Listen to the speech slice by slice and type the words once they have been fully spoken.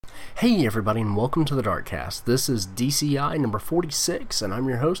Hey everybody, and welcome to the Darkcast. This is DCI number 46, and I'm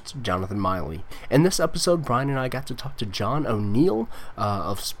your host, Jonathan Miley. In this episode, Brian and I got to talk to John O'Neill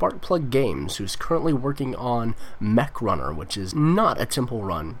of Sparkplug Games, who's currently working on Mech Runner, which is not a Temple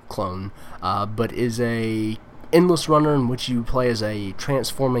Run clone, but is a endless runner in which you play as a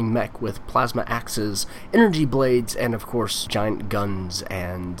transforming mech with plasma axes, energy blades, and of course giant guns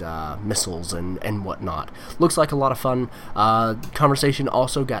and missiles and whatnot. Looks like a lot of fun. Conversation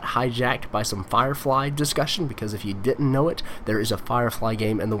also got hijacked by some Firefly discussion, because if you didn't know it, there is a Firefly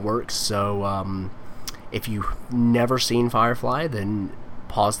game in the works, so if you've never seen Firefly, then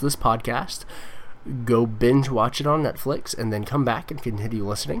pause this podcast, go binge watch it on Netflix, and then come back and continue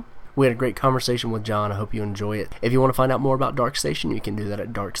listening. We had a great conversation with John. I hope you enjoy it. If you want to find out more about DarkStation, you can do that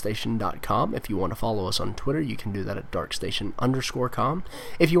at darkstation.com. If you want to follow us on Twitter, you can do that at darkstation_com.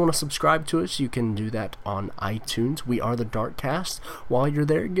 If you want to subscribe to us, you can do that on iTunes. We are the Darkcast. While you're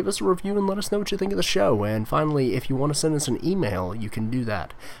there, give us a review and let us know what you think of the show. And finally, if you want to send us an email, you can do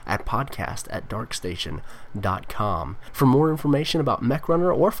that at podcast@darkstation.com. For more information about Mech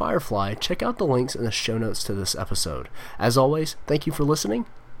Runner or Firefly, check out the links in the show notes to this episode. As always, thank you for listening.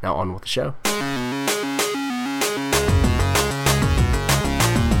 Now on with the show.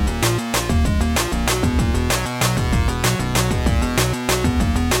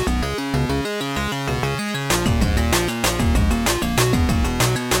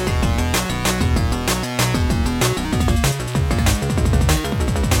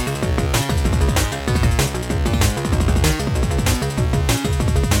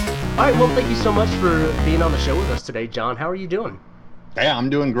 All right, well, thank you so much for being on the show with us today, John. How are you doing? Yeah, I'm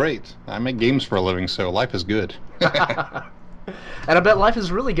doing great. I make games for a living, so life is good. And I bet life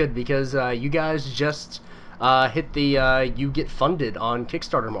is really good because you guys just hit the you get funded on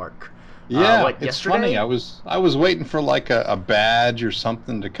Kickstarter mark. Yeah, it's yesterday? funny. I was waiting for like a badge or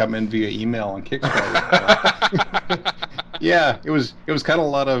something to come in via email on Kickstarter. Yeah, it was kind of a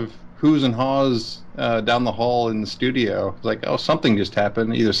lot of who's and haws down the hall in the studio. It was like, oh, something just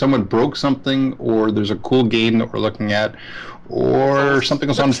happened. Either someone broke something, or there's a cool game that we're looking at, or something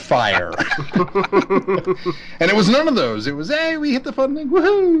was on fire. And it was none of those. It was, hey, we hit the funding,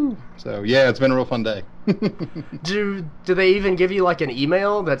 woohoo! So yeah, it's been a real fun day. Do they even give you like an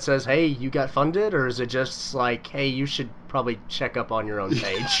email that says, hey, you got funded, or is it just like, hey, you should probably check up on your own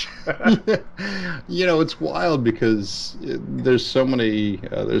page? You know, it's wild because there's so many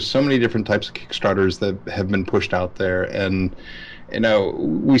different types of Kickstarters that have been pushed out there, and you know,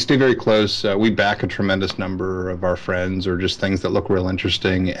 we stay very close. We back a tremendous number of our friends, or just things that look real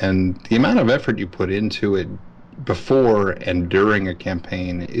interesting, and the amount of effort you put into it before and during a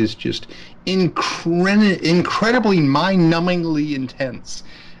campaign is just incredibly mind-numbingly intense.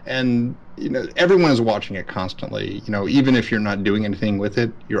 And you know, everyone is watching it constantly. You know, even if you're not doing anything with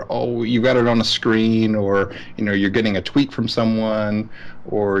it, you got it on a screen, or you know, you're getting a tweet from someone,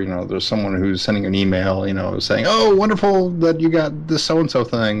 or you know, there's someone who's sending an email, you know, saying, "Oh, wonderful that you got this so and so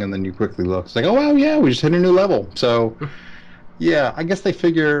thing," and then you quickly look, it's like, "Oh wow, yeah, we just hit a new level." So, yeah, I guess they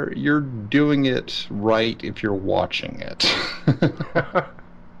figure you're doing it right if you're watching it.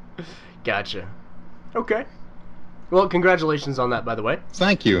 Gotcha. Okay. Well, congratulations on that, by the way.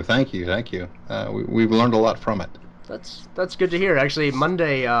 Thank you. We've learned a lot from it. That's good to hear. Actually,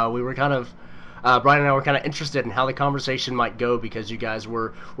 Monday we were kind of Brian and I were kind of interested in how the conversation might go, because you guys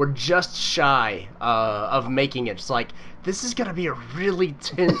were just shy of making it. It's like, this is gonna be a really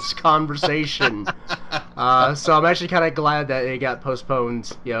tense conversation. So I'm actually kind of glad that it got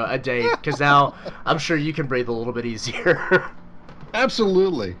postponed, you know, a day, because now I'm sure you can breathe a little bit easier.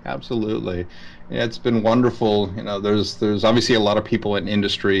 Absolutely. Yeah, it's been wonderful. You know, there's obviously a lot of people in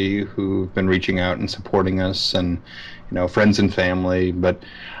industry who've been reaching out and supporting us, and you know, friends and family. But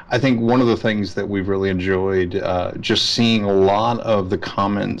I think one of the things that we've really enjoyed, just seeing a lot of the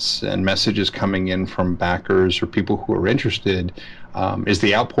comments and messages coming in from backers or people who are interested, is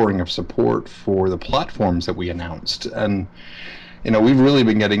the outpouring of support for the platforms that we announced. And you know, we've really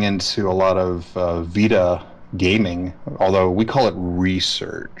been getting into a lot of Vita gaming, although we call it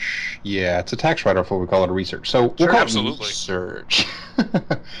research. Yeah, it's a tax write-off, but we call it research. So we'll call it research.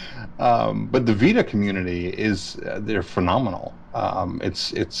 But the Vita community is they're phenomenal.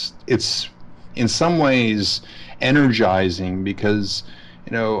 It's in some ways energizing, because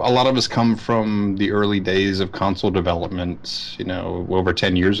you know, a lot of us come from the early days of console development, you know, over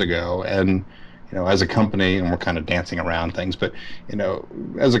 10 years ago, and you know, as a company, and we're kind of dancing around things, but you know,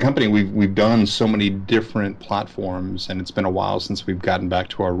 as a company, we've done so many different platforms, and it's been a while since we've gotten back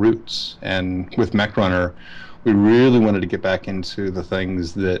to our roots. And with Mech Runner, we really wanted to get back into the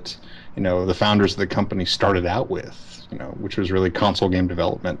things that, you know, the founders of the company started out with. which was really console game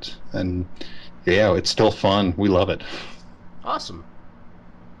development. And yeah, it's still fun. We love it. Awesome.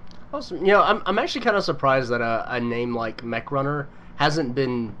 Awesome. I'm actually kind of surprised that a name like Mech Runner hasn't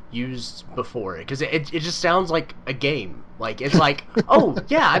been used before, because it just sounds like a game. Like, it's like, oh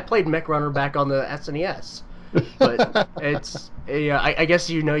yeah, I played Mech Runner back on the SNES, but I guess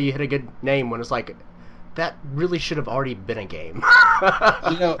you hit a good name when it's like, that really should have already been a game.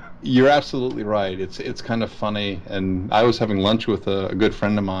 You're absolutely right. It's kind of funny, and I was having lunch with a good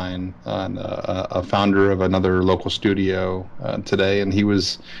friend of mine, a founder of another local studio today, and he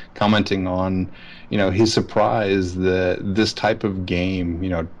was commenting on, he's surprised that this type of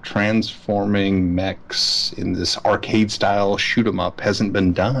game, transforming mechs in this arcade style shoot 'em up hasn't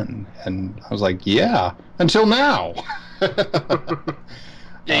been done. And I was like, yeah, until now.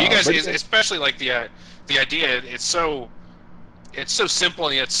 Yeah, you guys, especially like the idea, it's so simple,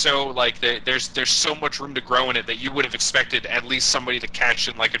 and yet so like there's so much room to grow in it that you would have expected at least somebody to catch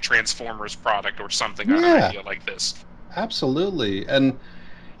in like a Transformers product or something on an idea like this. Absolutely. And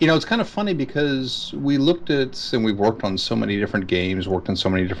it's kind of funny because we looked at, and we've worked on so many different games, worked on so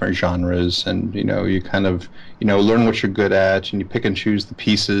many different genres, and you kind of learn what you're good at, and you pick and choose the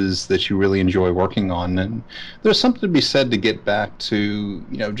pieces that you really enjoy working on. And there's something to be said to get back to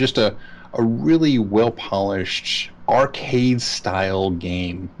just a really well-polished arcade-style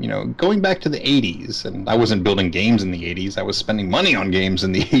game, going back to the 80s. And I wasn't building games in the 80s. I was spending money on games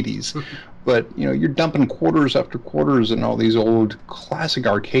in the 80s. But, you're dumping quarters after quarters in all these old classic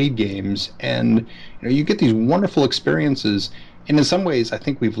arcade games, and, you get these wonderful experiences. And in some ways, I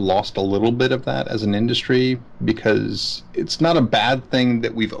think we've lost a little bit of that as an industry, because it's not a bad thing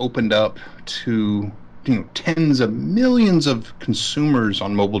that we've opened up to tens of millions of consumers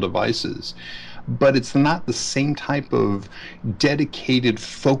on mobile devices, but it's not the same type of dedicated,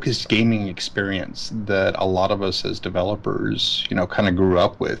 focused gaming experience that a lot of us as developers, kind of grew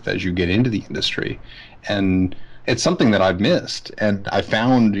up with as you get into the industry. And it's something that I've missed. And I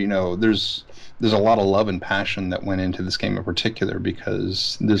found, there's a lot of love and passion that went into this game in particular,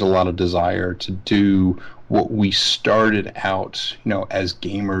 because there's a lot of desire to do what we started out, as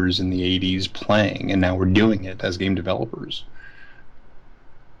gamers in the 80s playing, and now we're doing it as game developers.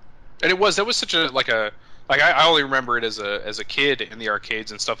 And that was such I only remember it as a kid in the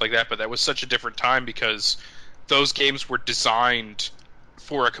arcades and stuff like that, but that was such a different time because those games were designed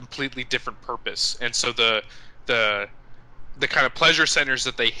for a completely different purpose. And so the kind of pleasure centers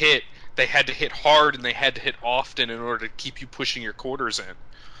that they had to hit hard, and they had to hit often in order to keep you pushing your quarters in.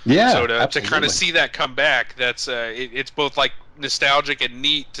 Yeah, so to kind of see that come back, that's it's both like nostalgic and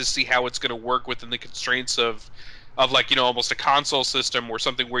neat to see how it's going to work within the constraints of like almost a console system or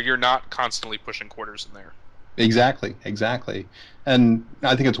something where you're not constantly pushing quarters in there. Exactly. And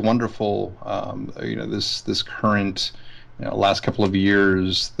I think it's wonderful. This current last couple of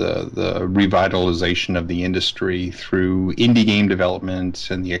years, the revitalization of the industry through indie game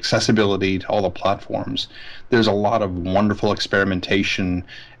development and the accessibility to all the platforms. There's a lot of wonderful experimentation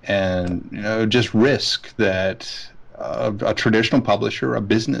and just risk that a traditional publisher, a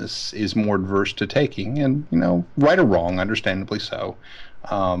business, is more adverse to taking, and right or wrong, understandably so.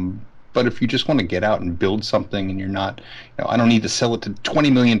 But if you just want to get out and build something, and you're not, I don't need to sell it to 20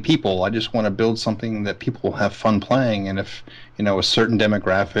 million people. I just want to build something that people will have fun playing. And if, a certain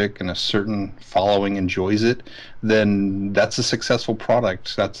demographic and a certain following enjoys it, then that's a successful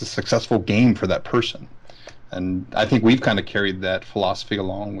product. That's a successful game for that person. And I think we've kind of carried that philosophy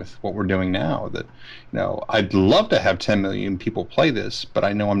along with what we're doing now, that, I'd love to have 10 million people play this, but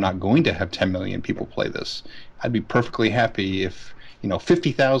I know I'm not going to have 10 million people play this. I'd be perfectly happy if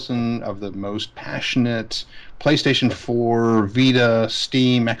 50,000 of the most passionate PlayStation 4, Vita,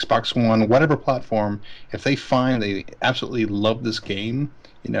 Steam, Xbox One, whatever platform, if they find they absolutely love this game,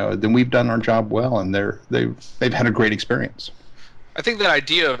 then we've done our job well, and they've had a great experience. I think that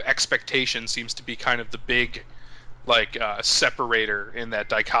idea of expectation seems to be kind of the big separator in that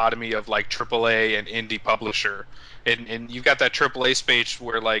dichotomy of like AAA and indie publisher. And you've got that AAA space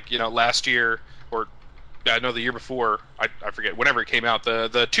where last year, or I know the year before, I forget, whenever it came out,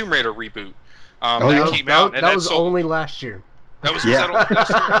 the Tomb Raider reboot. Came out. That was only last year. That was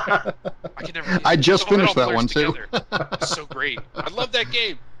last year. I just finished that one too. It's so great. I love that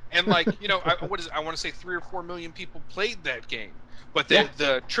game. And I want to say 3 or 4 million people played that game. But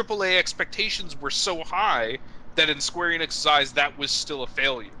the AAA expectations were so high that in Square Enix's eyes, that was still a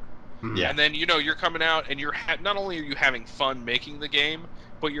failure. Yeah. And then you're coming out and you're not only are you having fun making the game,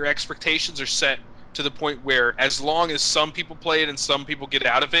 but your expectations are set to the point where as long as some people play it and some people get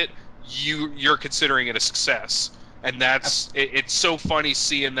out of it, you're considering it a success. And it's so funny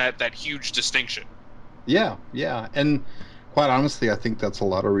seeing that huge distinction. Yeah, yeah. And quite honestly, I think that's a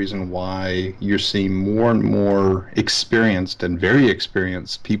lot of reason why you're seeing more and more experienced and very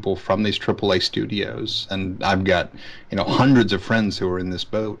experienced people from these AAA studios. And I've got, hundreds of friends who are in this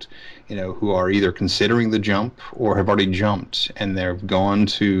boat, who are either considering the jump or have already jumped, and they've gone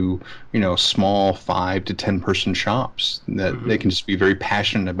to, small 5 to 10 person shops that they can just be very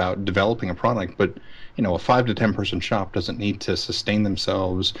passionate about developing a product. But a 5 to 10 person shop doesn't need to sustain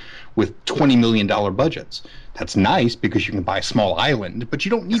themselves with $20 million budgets. That's nice because you can buy a small island, but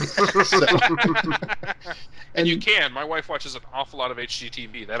you don't need it. So, and you can. My wife watches an awful lot of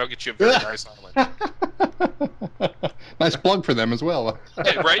HGTV. That'll get you a very nice island. Nice plug for them as well.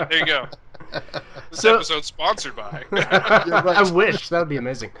 Yeah, right? There you go. This episode's sponsored by. Right. I wish. That would be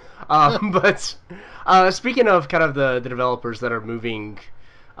amazing. But speaking of kind of the developers that are moving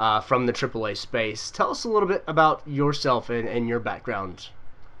from the AAA space, tell us a little bit about yourself and your background.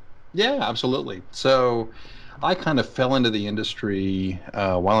 Yeah, absolutely. So I kind of fell into the industry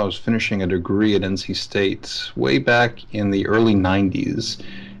while I was finishing a degree at NC State way back in the early 90s.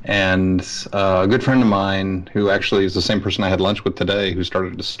 And a good friend of mine, who actually is the same person I had lunch with today, who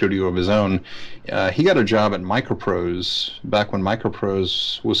started a studio of his own, he got a job at Microprose back when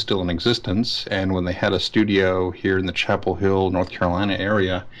Microprose was still in existence and when they had a studio here in the Chapel Hill, North Carolina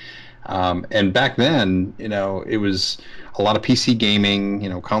area. And back then, it was a lot of PC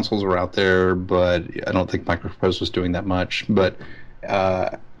gaming, consoles were out there, but I don't think Microprose was doing that much. But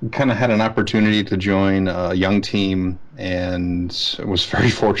kind of had an opportunity to join a young team and was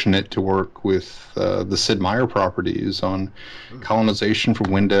very fortunate to work with the Sid Meier properties on colonization for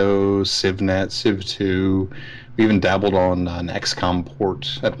Windows, CivNet, Civ2. We even dabbled on an XCOM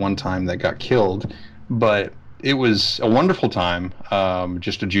port at one time that got killed. But it was a wonderful time,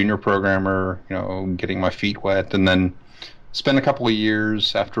 just a junior programmer, getting my feet wet, and then spent a couple of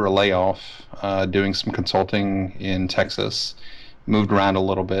years after a layoff doing some consulting in Texas. Moved around a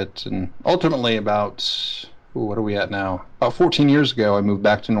little bit, and ultimately what are we at now? About 14 years ago, I moved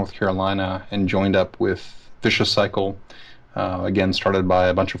back to North Carolina and joined up with Vicious Cycle, again, started by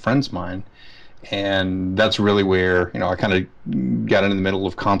a bunch of friends of mine. And that's really where, I kind of got into the middle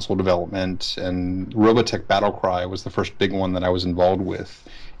of console development, and Robotech Battlecry was the first big one that I was involved with.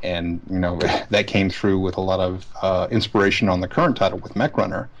 And, that came through with a lot of inspiration on the current title with Mech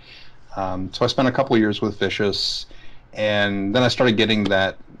Runner. So I spent a couple of years with Vicious, and then I started getting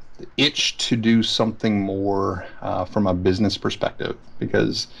that itch to do something more from a business perspective,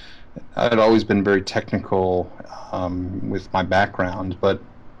 because I'd always been very technical with my background, but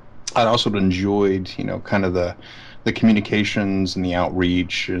I'd also enjoyed, kind of the communications and the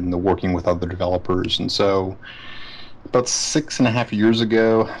outreach and the working with other developers. And so about 6.5 years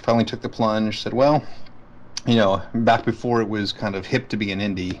ago, I finally took the plunge, said, well, back before it was kind of hip to be an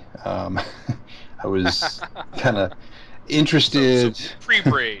indie, I was kind of interested. So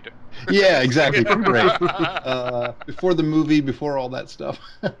pre-braid. Yeah, exactly. Pre-braid. Before the movie, before all that stuff.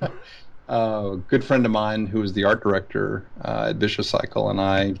 A good friend of mine who was the art director at Vicious Cycle and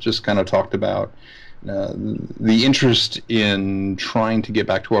I just kind of talked about the interest in trying to get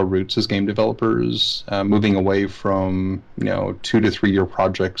back to our roots as game developers, moving away from 2 to 3 year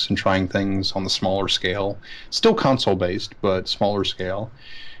projects and trying things on the smaller scale, still console based but smaller scale.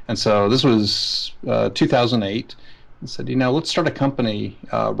 And so this was 2008. And said, let's start a company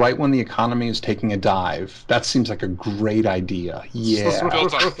right when the economy is taking a dive. That seems like a great idea. Yeah.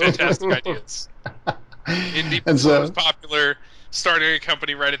 Built on fantastic ideas. Indie was popular. Starting a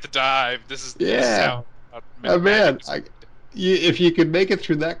company right at the dive. This is how. Oh, man, if you could make it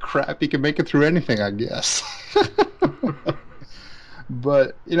through that crap, you can make it through anything, I guess.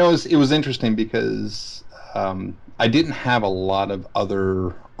 But it was interesting because I didn't have a lot of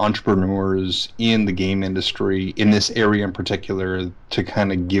other entrepreneurs in the game industry in this area in particular to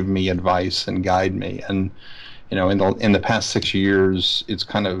kind of give me advice and guide me. And in the past 6 years, it's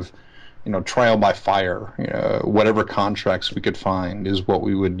kind of trial by fire. Whatever contracts we could find is what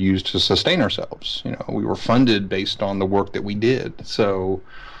we would use to sustain ourselves. We were funded based on the work that we did. So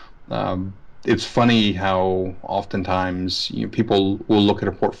it's funny how oftentimes people will look at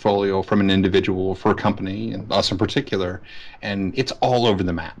a portfolio from an individual for a company, and us in particular, and it's all over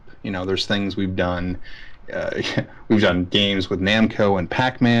the map. There's things we've done. We've done games with Namco and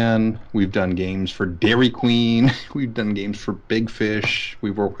Pac-Man. We've done games for Dairy Queen. We've done games for Big Fish.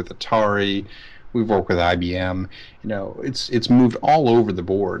 We've worked with Atari. We've worked with IBM. It's moved all over the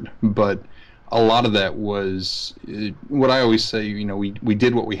board, but a lot of that was what I always say, we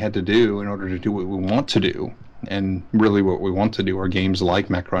did what we had to do in order to do what we want to do. And really what we want to do are games like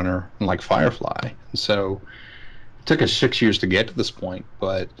Mech Runner and like Firefly. And so it took us 6 years to get to this point,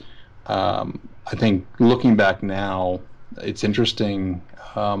 but I think looking back now, it's interesting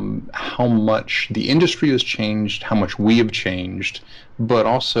how much the industry has changed, how much we have changed, but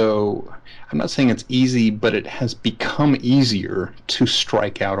also, I'm not saying it's easy, but it has become easier to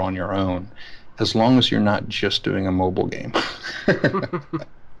strike out on your own, as long as you're not just doing a mobile game.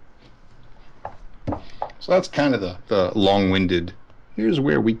 So that's kind of the long-winded, here's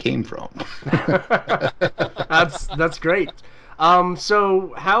where we came from. That's great.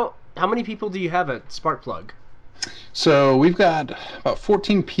 So how many people do you have at Sparkplug? So we've got about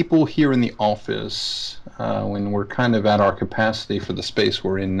 14 people here in the office when we're kind of at our capacity for the space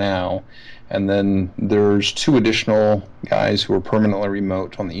we're in now. And then there's 2 additional guys who are permanently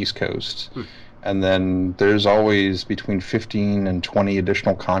remote on the East Coast. And then there's always between 15 and 20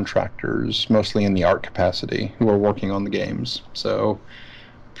 additional contractors, mostly in the art capacity, who are working on the games. So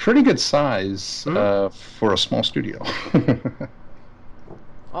pretty good size for a small studio.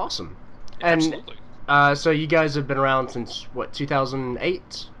 Awesome. Absolutely. And so you guys have been around since, what,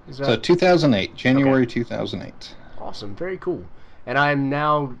 2008? Is that... So 2008, January 2008. Awesome, very cool. And I'm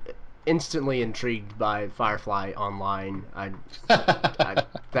now instantly intrigued by Firefly Online. I'm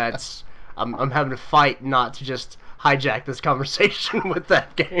having to fight not to just hijack this conversation with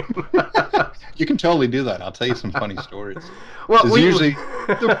that game. You can totally do that. I'll tell you some funny stories. Well, usually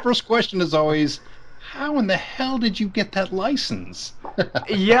the first question is always, how in the hell did you get that license?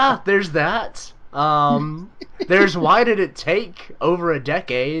 Yeah, there's that. There's why did it take over a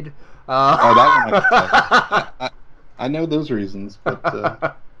decade? That one I know those reasons,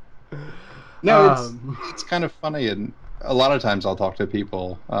 but no, it's kind of funny, and a lot of times I'll talk to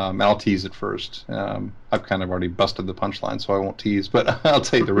people, and I'll tease at first. I've kind of already busted the punchline, so I won't tease, but I'll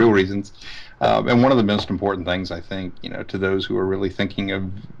tell you the real reasons. And one of the most important things, I think, to those who are really thinking of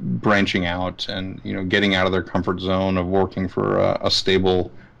branching out and, getting out of their comfort zone of working for a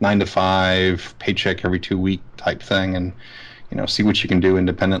stable 9-to-5 paycheck every 2 week type thing, and, see what you can do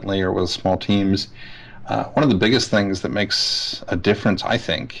independently or with small teams. One of the biggest things that makes a difference, I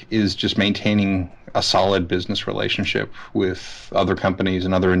think, is just maintaining a solid business relationship with other companies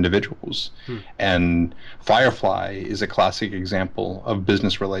and other individuals. And Firefly is a classic example of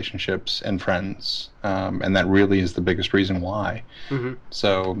business relationships and friends, and that really is the biggest reason why.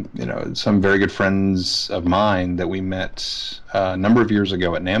 So, some very good friends of mine that we met a number of years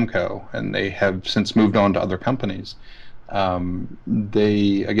ago at Namco, and they have since moved on to other companies.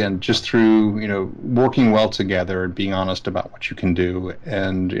 They, again, just through, working well together and being honest about what you can do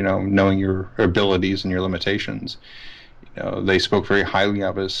and, knowing your abilities and your limitations, they spoke very highly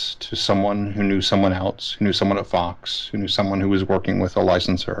of us to someone who knew someone else, who knew someone at Fox, who knew someone who was working with a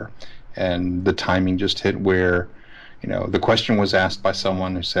licensor. And the timing just hit where, the question was asked by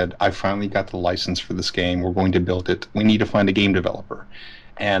someone who said, I finally got the license for this game. We're going to build it. We need to find a game developer.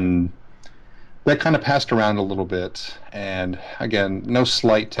 And that kind of passed around a little bit, and again, no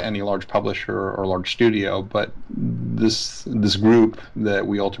slight to any large publisher or large studio, but this group that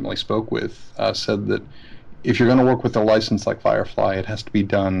we ultimately spoke with said that if you're going to work with a license like Firefly, it has to be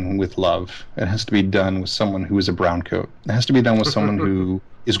done with love. It has to be done with someone who is a brown coat. It has to be done with someone who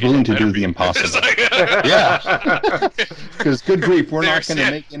is willing to do the impossible. Yeah, because good grief, we're not going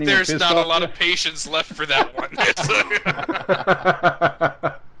to make anyone There's pissed not off. a lot of patience left for that one.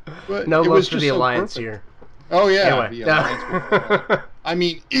 But no it love was for just the so Alliance perfect. here. Oh yeah, Anyway. the Alliance. I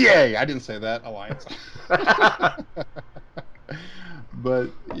mean, EA. I didn't say that. Alliance.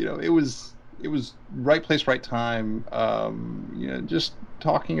 But it was right place, right time. Just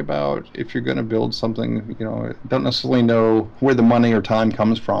talking about if you're going to build something, don't necessarily know where the money or time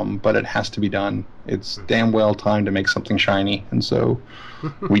comes from, but it has to be done. It's damn well time to make something shiny, and so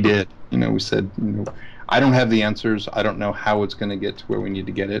we did. We said, I don't have the answers. I don't know how it's going to get to where we need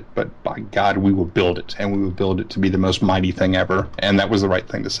to get it, but by God, we will build it, and we will build it to be the most mighty thing ever. And that was the right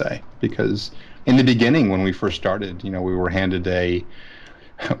thing to say, because in the beginning, when we first started, we were handed a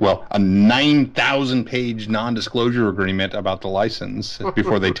 9,000-page non-disclosure agreement about the license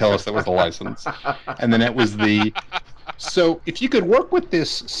before they tell us that was the license. And then it was so if you could work with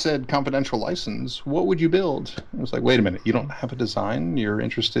this said confidential license, what would you build? It was like, wait a minute, you don't have a design? You're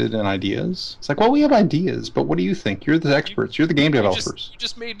interested in ideas? It's like, well, we have ideas, but what do you think? You're the experts. You're the game developers. You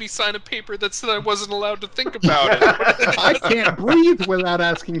just made me sign a paper that said I wasn't allowed to think about it. I can't breathe without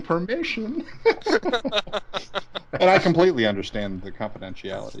asking permission. And I completely understand the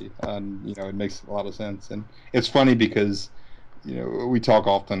confidentiality. It makes a lot of sense. And it's funny because we talk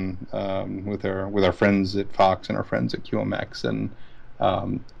often with our friends at Fox and our friends at QMX, and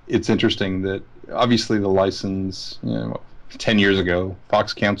it's interesting that obviously the license, 10 years ago,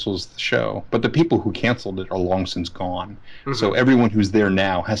 Fox cancels the show, but the people who canceled it are long since gone. Mm-hmm. So everyone who's there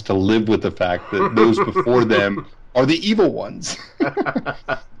now has to live with the fact that those before them are the evil ones.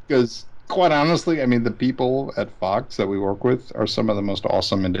 Because, quite honestly, I mean, the people at Fox that we work with are some of the most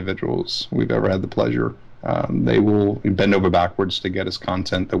awesome individuals we've ever had the pleasure. They will bend over backwards to get us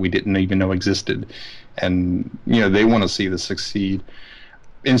content that we didn't even know existed. And, they want to see this succeed.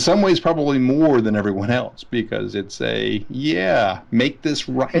 In some ways, probably more than everyone else, because it's make this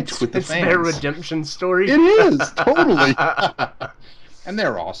right with the fans. It's their redemption story. It is, totally. And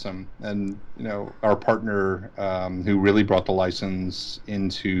they're awesome. And, our partner who really brought the license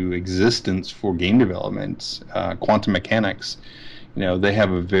into existence for game development, Quantum Mechanics, they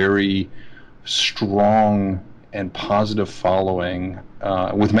have a very strong and positive following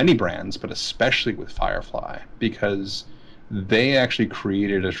with many brands, but especially with Firefly, because they actually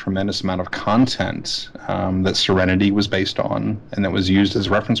created a tremendous amount of content that Serenity was based on and that was used as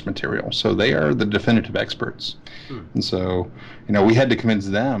reference material. So they are the definitive experts. And so, we had to convince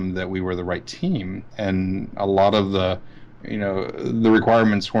them that we were the right team. And a lot of the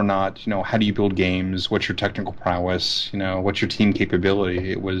requirements were not, how do you build games? What's your technical prowess? What's your team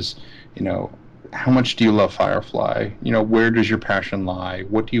capability? It was, how much do you love Firefly? Where does your passion lie?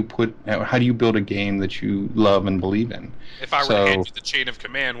 What do you how do you build a game that you love and believe in? If I were to hand you the chain of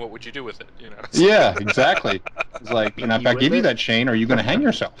command, what would you do with it? Yeah, exactly. It's like, if I give you that chain, are you going to hang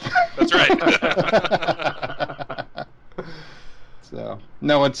yourself? That's right. So,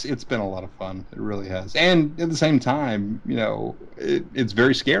 no, it's been a lot of fun. It really has. And at the same time, it's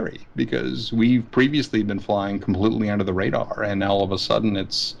very scary because we've previously been flying completely under the radar, and now all of a sudden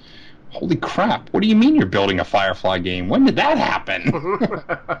it's, holy crap, what do you mean you're building a Firefly game? When did that happen?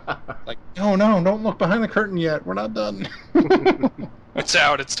 Like, no, don't look behind the curtain yet. We're not done. It's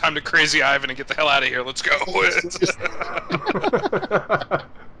out. It's time to Crazy Ivan and get the hell out of here. Let's go.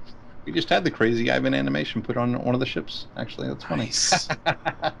 We just had the Crazy Ivan animation put on one of the ships. Actually, that's funny. Nice.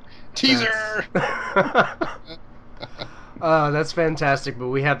 Teaser! That's fantastic, but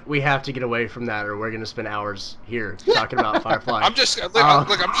we have to get away from that, or we're going to spend hours here talking about Firefly. I'm just going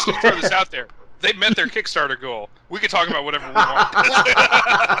to throw this out there. They met their Kickstarter goal. We can talk about whatever we want.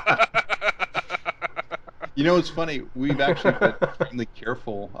 It's funny. We've actually been extremely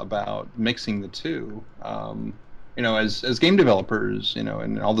careful about mixing the two. As game developers,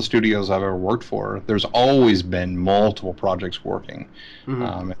 in all the studios I've ever worked for, there's always been multiple projects working.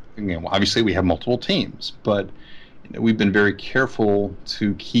 Mm-hmm. Obviously we have multiple teams, but we've been very careful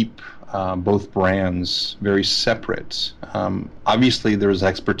to keep both brands very separate. Obviously, there's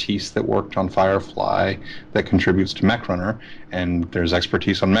expertise that worked on Firefly that contributes to MechRunner, and there's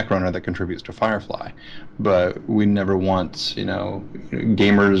expertise on MechRunner that contributes to Firefly. But we never want,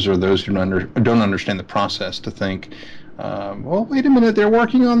 gamers or those who don't understand the process to think, well, wait a minute, they're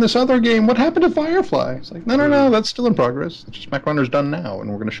working on this other game. What happened to Firefly? It's like, no, that's still in progress. It's just MechRunner's done now, and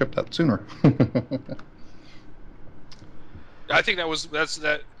we're going to ship that sooner. I think that's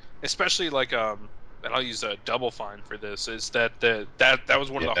especially like and I'll use a Double Fine for this, is that that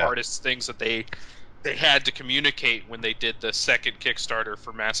was one of the hardest things that they had to communicate when they did the second Kickstarter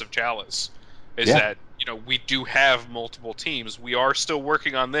for Massive Chalice, is that we do have multiple teams. We are still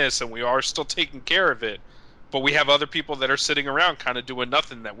working on this and we are still taking care of it, but we have other people that are sitting around kind of doing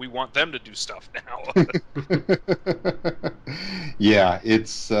nothing that we want them to do stuff now. Yeah,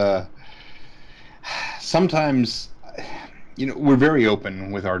 it's sometimes we're very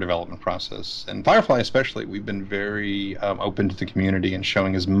open with our development process, and Firefly especially. We've been very open to the community and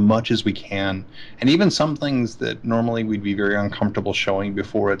showing as much as we can, and even some things that normally we'd be very uncomfortable showing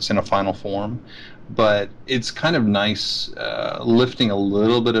before it's in a final form. But it's kind of nice lifting a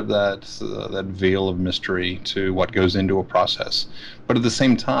little bit of that veil of mystery to what goes into a process. But at the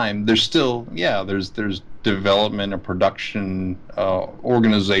same time, there's still there's development and production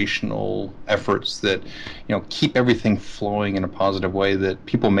organizational efforts that keep everything flowing in a positive way that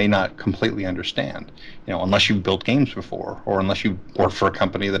people may not completely understand, unless you've built games before, or unless you work for a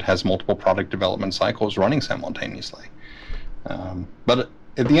company that has multiple product development cycles running simultaneously. But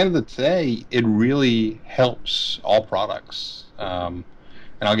at the end of the day, it really helps all products. And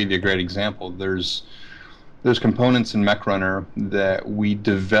I'll give you a great example. There's components in MechRunner that we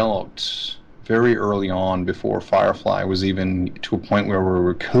developed very early on, before Firefly was even to a point where we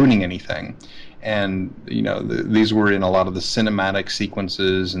were coding anything. And these were in a lot of the cinematic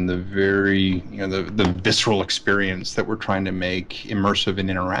sequences and the very the visceral experience that we're trying to make immersive and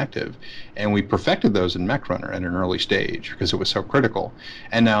interactive. And we perfected those in MechRunner at an early stage because it was so critical.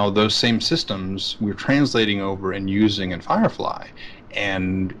 And now those same systems we're translating over and using in Firefly,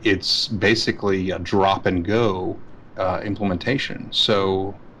 and it's basically a drop and go implementation.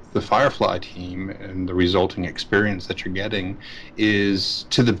 So the Firefly team and the resulting experience that you're getting is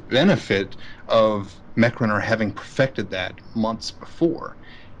to the benefit of MechRunner having perfected that months before.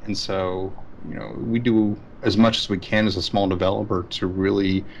 And so, we do as much as we can as a small developer to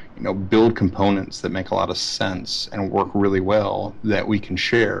really, build components that make a lot of sense and work really well that we can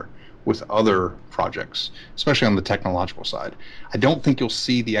share with other projects, especially on the technological side. I don't think you'll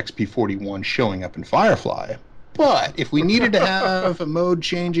see the XP41 showing up in Firefly, but if we needed to have a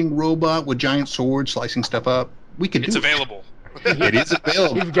mode-changing robot with giant swords slicing stuff up, we could do it. It's available. It is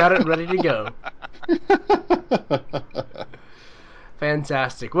available. You've got it ready to go.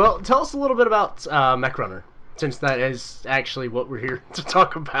 Fantastic. Well, tell us a little bit about MechRunner, since that is actually what we're here to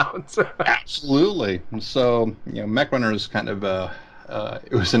talk about. Absolutely. So, MechRunner is kind of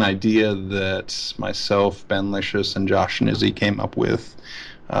it was an idea that myself, Ben Licious, and Josh Nizzi came up with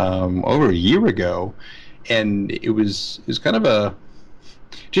over a year ago. And it was kind of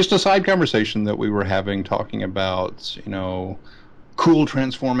just a side conversation that we were having, talking about, cool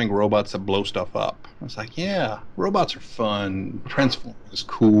transforming robots that blow stuff up. I was like, yeah, robots are fun, transforming is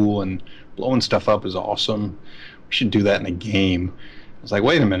cool, and blowing stuff up is awesome. We should do that in a game. I was like,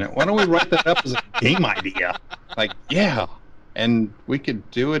 wait a minute, why don't we write that up as a game idea? Like, yeah. And we could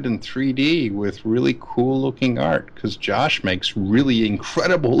do it in 3D with really cool looking art, because Josh makes really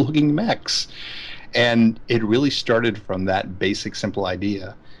incredible looking mechs. And it really started from that basic, simple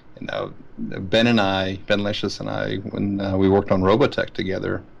idea. Ben Licious and I, when we worked on Robotech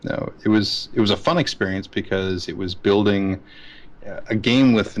together, it was a fun experience because it was building a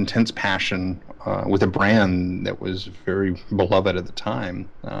game with intense passion, with a brand that was very beloved at the time.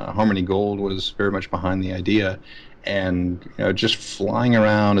 Harmony Gold was very much behind the idea, and just flying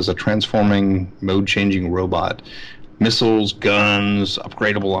around as a transforming, mode-changing robot. Missiles, guns,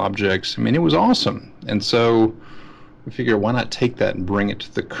 upgradable objects. I mean, it was awesome. And so we figured, why not take that and bring it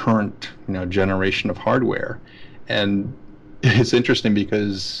to the current, generation of hardware? And it's interesting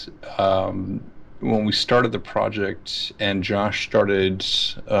because when we started the project and Josh started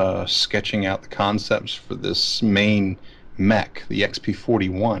sketching out the concepts for this main mech, the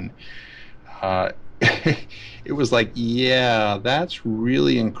XP41, it was like, yeah, that's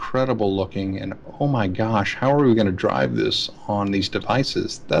really incredible looking, and oh my gosh, how are we going to drive this on these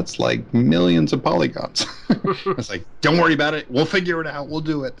devices? That's like millions of polygons. It's like, don't worry about it, we'll figure it out, we'll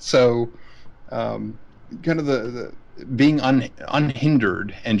do it. So kind of the being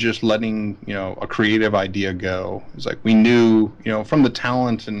unhindered and just letting a creative idea go. It's like we knew, from the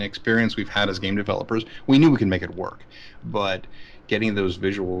talent and experience we've had as game developers, we knew we could make it work, but getting those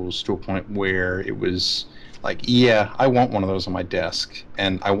visuals to a point where it was like, yeah, I want one of those on my desk,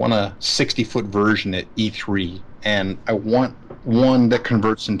 and I want a 60-foot version at E3, and I want one that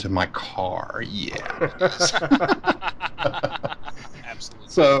converts into my car. Yeah. Absolutely.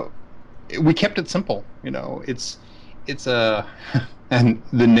 So we kept it simple. It's and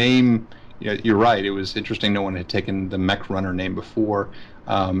the name. You're right. It was interesting. No one had taken the MechRunner name before,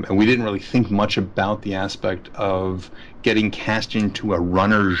 and we didn't really think much about the aspect of getting cast into a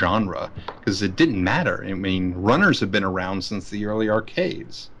runner genre, because it didn't matter. I mean, runners have been around since the early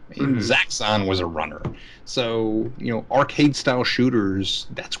arcades. I mean, Zaxxon was a runner. So, arcade-style shooters,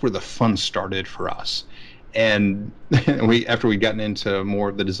 that's where the fun started for us. And after we'd gotten into more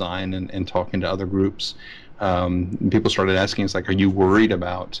of the design and talking to other groups, people started asking us, like, are you worried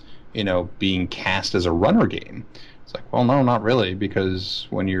about, being cast as a runner game? It's like, well, no, not really, because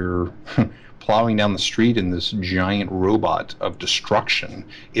when you're plowing down the street in this giant robot of destruction,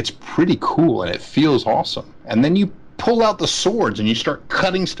 it's pretty cool and it feels awesome. And then you pull out the swords and you start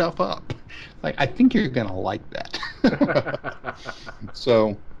cutting stuff up. Like, I think you're going to like that.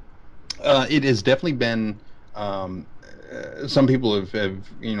 So it has definitely been... some people have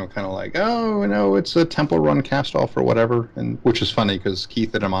kind of like, oh, it's a Temple Run cast-off or whatever, and which is funny because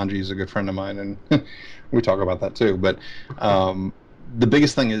Keith Adamanji is a good friend of mine, and we talk about that too. But the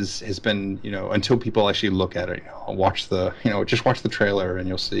biggest thing has been, until people actually look at it, watch the, just watch the trailer, and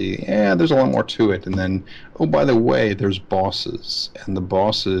you'll see, yeah, there's a lot more to it. And then, oh, by the way, there's bosses, and the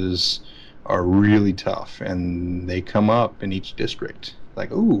bosses are really tough, and they come up in each district.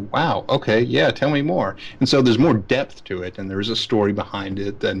 Like, ooh, wow, okay, yeah, tell me more. And so there's more depth to it, and there's a story behind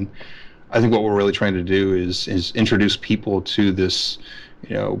it. And I think what we're really trying to do is introduce people to this,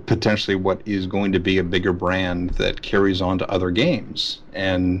 potentially what is going to be a bigger brand that carries on to other games.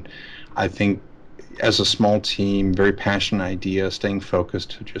 And I think as a small team, very passionate idea, staying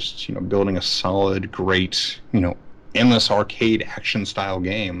focused to just, building a solid, great, endless arcade action style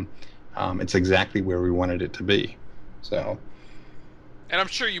game, it's exactly where we wanted it to be. So... And I'm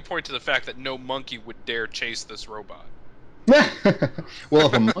sure you point to the fact that no monkey would dare chase this robot. Well,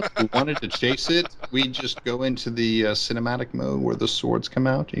 if a monkey wanted to chase it, we just go into the cinematic mode where the swords come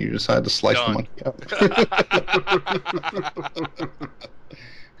out, and you decide to slice the Done. monkey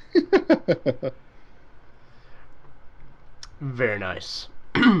up. Very nice.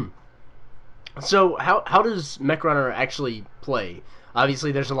 So, how does MechRunner actually play?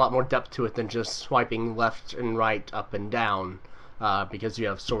 Obviously, there's a lot more depth to it than just swiping left and right, up and down, because you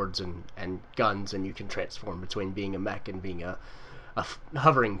have swords and guns, and you can transform between being a mech and being a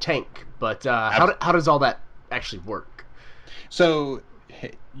hovering tank. But how does all that actually work? So,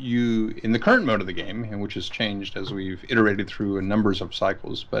 you in the current mode of the game, which has changed as we've iterated through a numbers of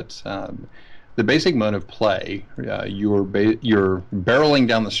cycles, but the basic mode of play, you're barreling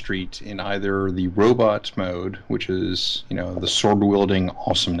down the street in either the robot mode, which is the sword-wielding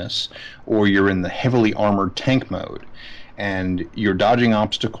awesomeness, or you're in the heavily armored tank mode. And you're dodging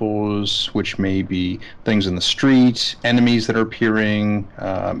obstacles, which may be things in the street, enemies that are appearing,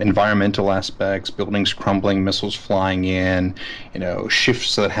 environmental aspects, buildings crumbling, missiles flying in,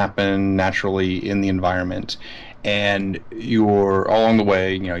 shifts that happen naturally in the environment. And you're along the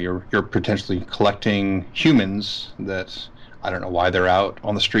way, you're potentially collecting humans that I don't know why they're out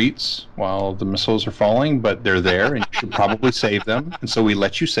on the streets while the missiles are falling, but they're there, and you should probably save them. And so we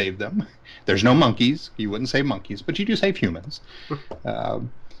let you save them. There's no monkeys. You wouldn't save monkeys, but you do save humans.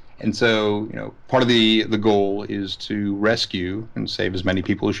 And so, part of the goal is to rescue and save as many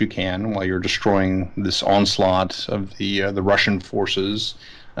people as you can while you're destroying this onslaught of the Russian forces,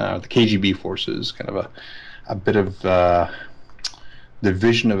 the KGB forces, kind of a bit of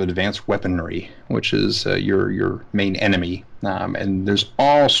Division of Advanced Weaponry, which is your main enemy. And there's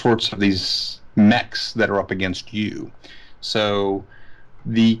all sorts of these mechs that are up against you. So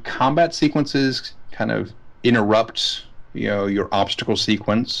the combat sequences kind of interrupt your obstacle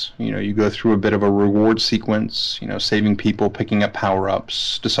sequence. You go through a bit of a reward sequence, saving people, picking up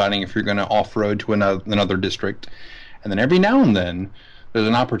power-ups, deciding if you're going to off-road to another district. And then every now and then there's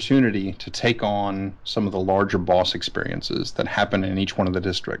an opportunity to take on some of the larger boss experiences that happen in each one of the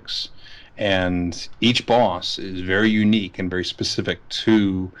districts. And each boss is very unique and very specific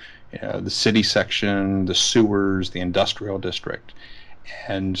to the city section, the sewers, the industrial district.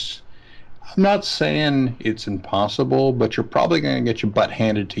 And I'm not saying it's impossible, but you're probably going to get your butt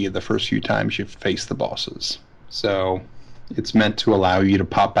handed to you the first few times you face the bosses. So it's meant to allow you to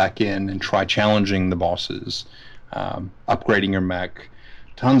pop back in and try challenging the bosses, upgrading your mech,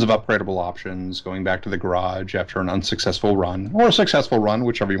 tons of upgradable options, going back to the garage after an unsuccessful run, or a successful run,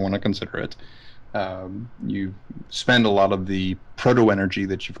 whichever you want to consider it. You spend a lot of the proto-energy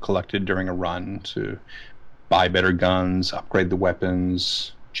that you've collected during a run to buy better guns, upgrade the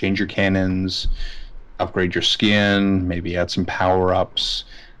weapons, change your cannons, upgrade your skin, maybe add some power-ups,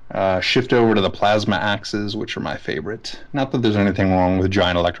 shift over to the plasma axes, which are my favorite. Not that there's anything wrong with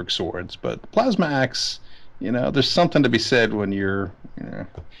giant electric swords, but the plasma axe, there's something to be said when you're kind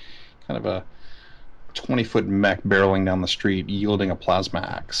of a 20-foot mech barreling down the street yielding a plasma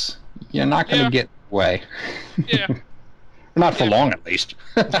axe. You're not going to get away. Yeah. Not for long, at least.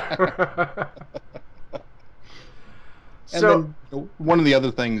 And then one of the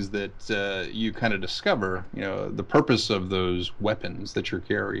other things that you kind of discover, the purpose of those weapons that you're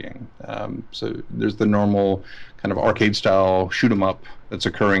carrying. So there's the normal kind of arcade-style shoot-'em-up that's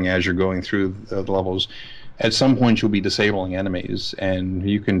occurring as you're going through the levels. At some point, you'll be disabling enemies, and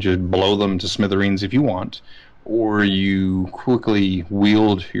you can just blow them to smithereens if you want, or you quickly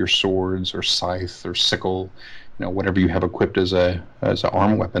wield your swords or scythe or sickle, whatever you have equipped as an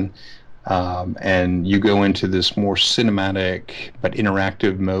arm weapon. And you go into this more cinematic but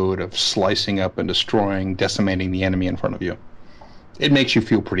interactive mode of slicing up and destroying, decimating the enemy in front of you. It makes you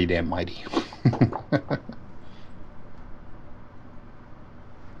feel pretty damn mighty.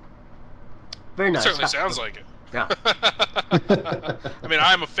 Very nice. Certainly sounds like it. Yeah. I mean,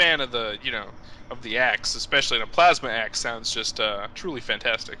 I'm a fan of the of the axe, especially in a plasma axe. Sounds just truly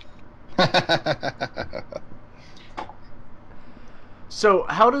fantastic. So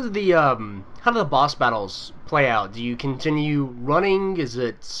how do the boss battles play out? Do you continue running? Is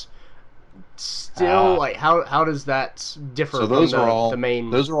it still like how does that differ so those from the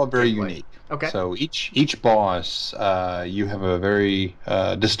main? Those are all very gameplay? unique. Okay. So each boss, you have a very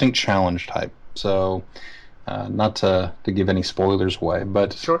distinct challenge type. So not to give any spoilers away,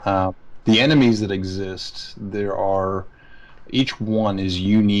 but Sure. The enemies that exist, each one is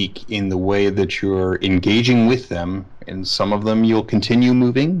unique in the way that you're engaging with them. In some of them, you'll continue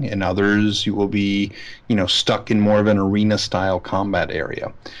moving, and others you will be, stuck in more of an arena-style combat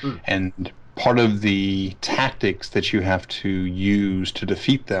area. And part of the tactics that you have to use to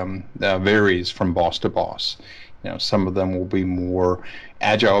defeat them varies from boss to boss. Some of them will be more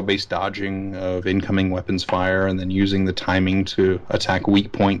agile-based dodging of incoming weapons fire and then using the timing to attack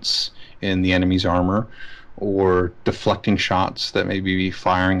weak points in the enemy's armor, or deflecting shots that may be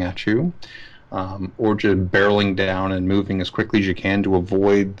firing at you, or just barreling down and moving as quickly as you can to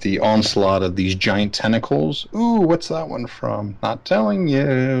avoid the onslaught of these giant tentacles. Ooh, what's that one from? Not telling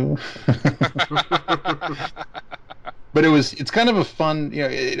you. But it's kind of a fun,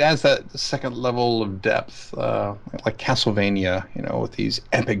 it adds that second level of depth, like Castlevania, with these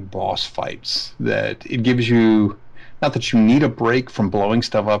epic boss fights, that it gives you, not that you need a break from blowing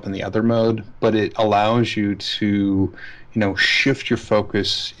stuff up in the other mode, but it allows you to, shift your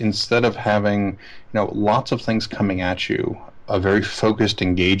focus. Instead of having, lots of things coming at you, a very focused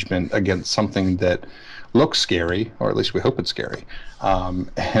engagement against something that looks scary, or at least we hope it's scary,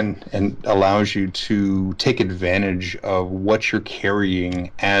 and allows you to take advantage of what you're carrying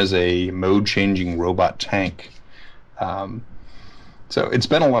as a mode-changing robot tank. So it's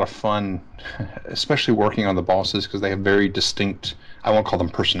been a lot of fun, especially working on the bosses, because they have very distinct, I won't call them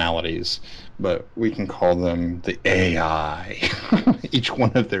personalities, but we can call them the AI. Each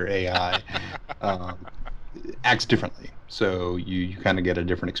one of their AI acts differently. So you kind of get a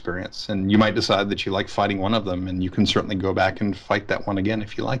different experience. And you might decide that you like fighting one of them, and you can certainly go back and fight that one again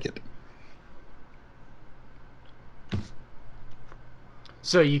if you like it.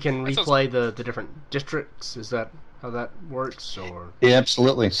 So you can replay the different districts? Is that how that works? Or yeah,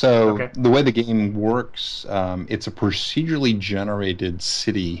 absolutely. So okay. The way the game works, it's a procedurally generated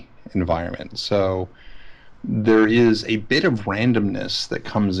city environment. So there is a bit of randomness that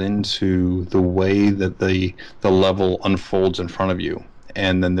comes into the way that the level unfolds in front of you.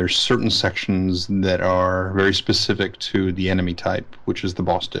 And then there's certain sections that are very specific to the enemy type, which is the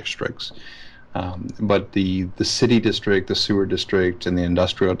boss districts. But the city district, the sewer district, and the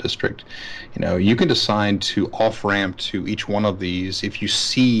industrial district, you can decide to off-ramp to each one of these if you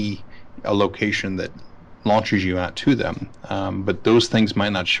see a location that launches you out to them. But those things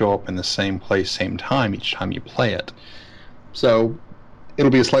might not show up in the same place, same time each time you play it. So it'll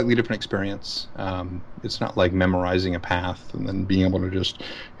be a slightly different experience. It's not like memorizing a path and then being able to just,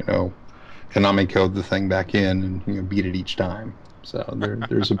 Konami code the thing back in and beat it each time. So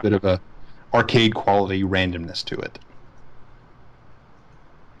there's a bit of a arcade quality randomness to it.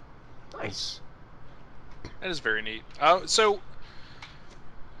 Nice. That is very neat. So,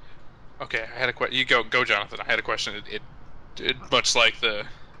 okay, I had a question. You go, Jonathan. I had a question. It much like the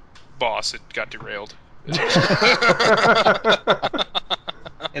boss, it got derailed.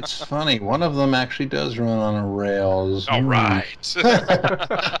 It's funny. One of them actually does run on a rails. All right.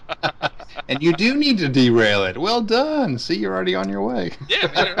 And you do need to derail it. Well done. See, you're already on your way.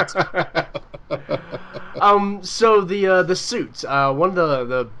 Yeah. So the suits. One of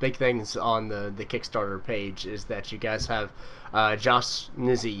the big things on the Kickstarter page is that you guys have Josh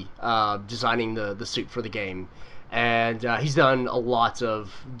Nizzi designing the suit for the game, and he's done a lot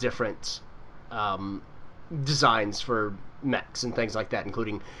of different designs for mechs and things like that,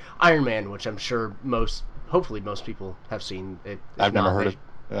 including Iron Man, which I'm sure hopefully most people have seen. I've never heard of.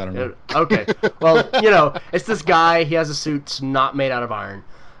 I don't know. Okay, well, it's this guy. He has a suit not made out of iron.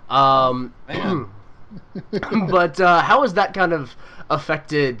 But how has that kind of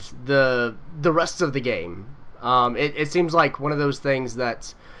affected the rest of the game? It seems like one of those things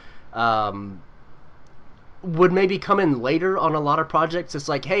that would maybe come in later on a lot of projects. It's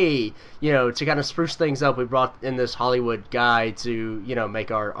like, hey, to kind of spruce things up, we brought in this Hollywood guy to,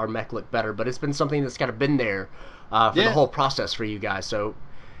 make our mech look better. But it's been something that's kind of been there for the whole process for you guys. So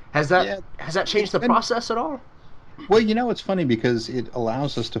has that changed the process at all? Well, it's funny because it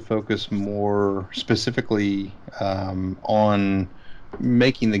allows us to focus more specifically on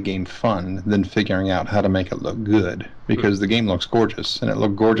making the game fun than figuring out how to make it look good, because the game looks gorgeous, and it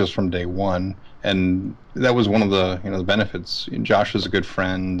looked gorgeous from day one. And that was one of the the benefits. Josh is a good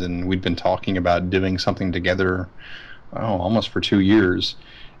friend, and we'd been talking about doing something together almost for 2 years.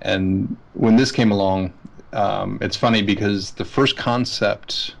 And when this came along, it's funny because the first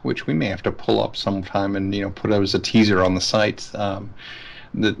concept, which we may have to pull up sometime and put out as a teaser on the site,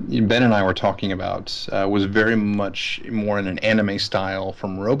 that Ben and I were talking about, was very much more in an anime style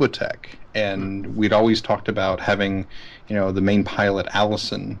from Robotech. And we'd always talked about having the main pilot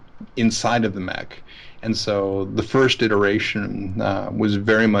Allison inside of the mech. And so the first iteration was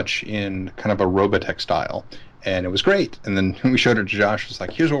very much in kind of a Robotech style. And it was great. And then we showed it to Josh. It was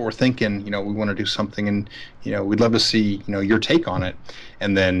like, here's what we're thinking. We want to do something, and we'd love to see your take on it.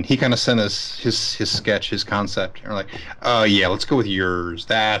 And then he kind of sent us his sketch, his concept. And we're like, oh yeah, let's go with yours.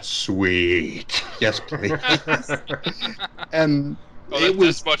 That's sweet. Yes, please. And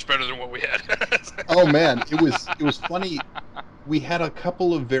that's much better than what we had. Oh man, it was funny. We had a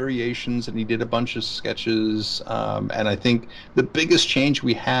couple of variations, and he did a bunch of sketches. And I think the biggest change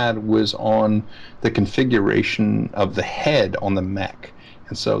we had was on the configuration of the head on the mech.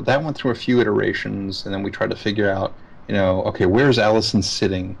 And so that went through a few iterations, and then we tried to figure out, okay, where's Allison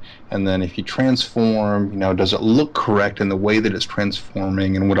sitting? And then if you transform, does it look correct in the way that it's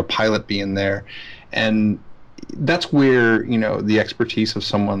transforming, and would a pilot be in there? And that's where the expertise of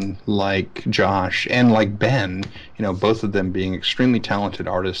someone like Josh and like Ben, both of them being extremely talented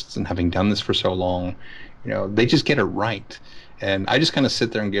artists and having done this for so long, they just get it right. And I just kind of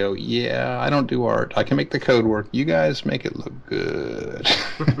sit there and go, yeah, I don't do art. I can make the code work. You guys make it look good.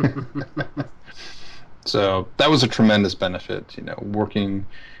 So that was a tremendous benefit, working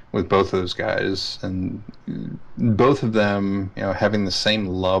with both of those guys, and both of them, having the same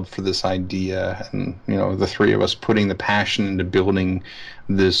love for this idea, and the three of us putting the passion into building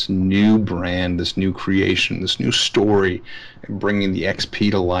this new brand, this new creation, this new story, and bringing the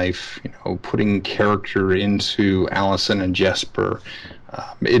XP to life, putting character into Allison and Jesper.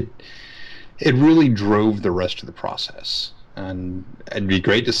 It really drove the rest of the process. And it'd be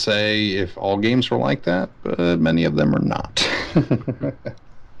great to say if all games were like that, but many of them are not.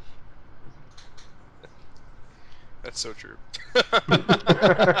 That's so true.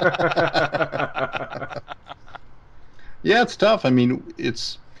 Yeah, it's tough. I mean,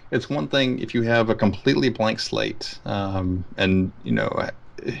 it's one thing if you have a completely blank slate, and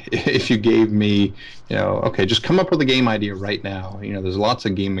if you gave me, okay, just come up with a game idea right now. There's lots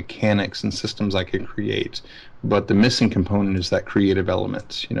of game mechanics and systems I could create, but the missing component is that creative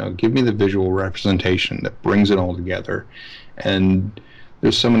element. Give me the visual representation that brings it all together. And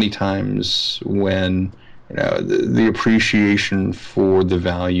there's so many times when the appreciation for the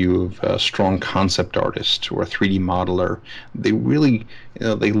value of a strong concept artist or a 3D modeler, they really,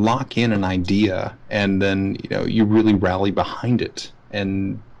 they lock in an idea, and then, you really rally behind it.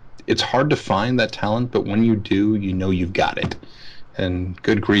 And it's hard to find that talent, but when you do, you've got it. And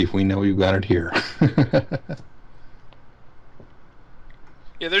good grief, we know you've got it here.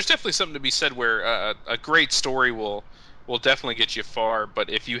 Yeah, there's definitely something to be said where a great story will definitely get you far, but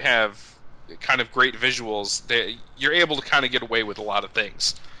if you have kind of great visuals, you're able to kind of get away with a lot of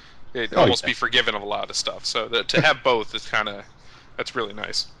things. It'd almost be forgiven of a lot of stuff. So to have both is that's really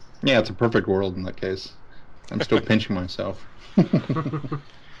nice. Yeah, it's a perfect world in that case. I'm still pinching myself.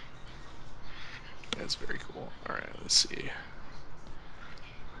 That's very cool. All right, let's see.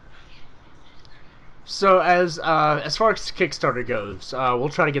 So as far as Kickstarter goes, we'll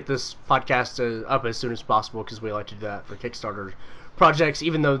try to get this podcast up as soon as possible, because we like to do that for Kickstarter projects,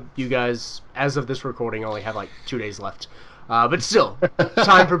 even though you guys, as of this recording, only have like 2 days left. But still,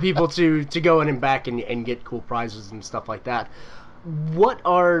 time for people to go in and back and get cool prizes and stuff like that. What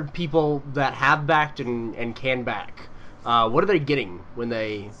are people that have backed and can back? What are they getting when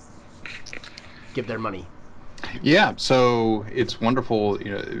they give their money? Yeah, so it's wonderful,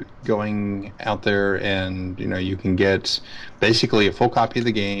 going out there, and you can get basically a full copy of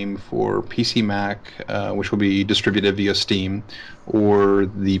the game for PC, Mac, which will be distributed via Steam, or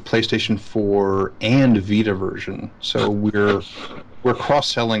the PlayStation 4 and Vita version. So we're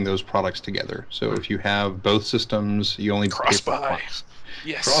cross-selling those products together. So if you have both systems, you only pay for Cross-buy.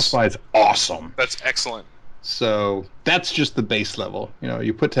 Yes. Cross-buy is awesome. That's excellent. So that's just the base level.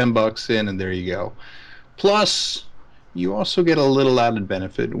 You put $10 in, and there you go. Plus, you also get a little added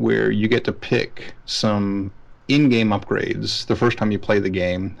benefit where you get to pick some in-game upgrades the first time you play the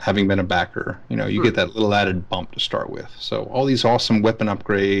game, having been a backer. You get that little added bump to start with. So all these awesome weapon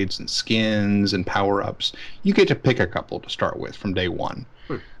upgrades and skins and power-ups, you get to pick a couple to start with from day one.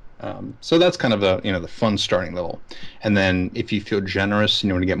 So that's kind of the fun starting level. And then if you feel generous,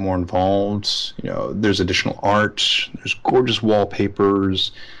 to get more involved, there's additional art, there's gorgeous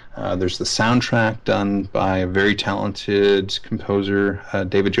wallpapers. There's the soundtrack done by a very talented composer,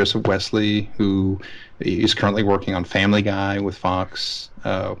 David Joseph Wesley, who is currently working on Family Guy with Fox.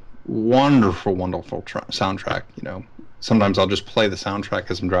 Wonderful, wonderful soundtrack. Sometimes I'll just play the soundtrack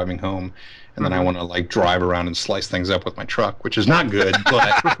as I'm driving home, and then I want to drive around and slice things up with my truck, which is not good,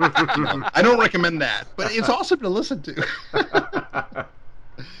 but I don't recommend that. But it's awesome to listen to.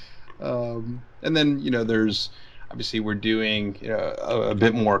 And then there's Obviously, we're doing a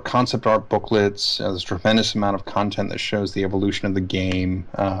bit more concept art booklets. There's a tremendous amount of content that shows the evolution of the game.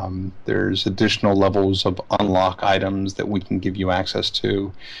 There's additional levels of unlock items that we can give you access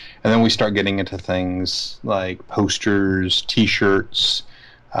to. And then we start getting into things like posters, T-shirts,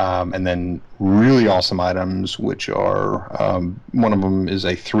 and then really awesome items, which are one of them is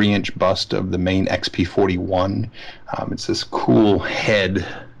a 3-inch bust of the main XP41. It's this cool head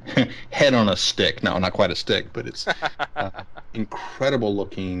on a stick. No, not quite a stick, but it's incredible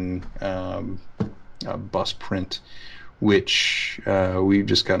looking bust print, which we've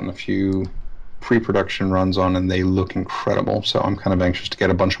just gotten a few pre-production runs on, and they look incredible. So I'm kind of anxious to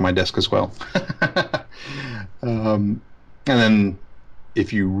get a bunch on my desk as well. And then,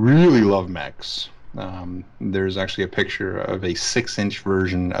 if you really love mechs, there's actually a picture of a 6-inch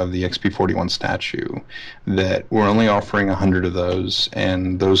version of the XP41 statue that we're only offering 100 of those,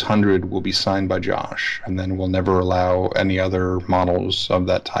 and those 100 will be signed by Josh, and then we'll never allow any other models of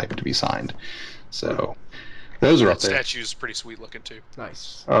that type to be signed. So those are up there. That statue's pretty sweet looking too.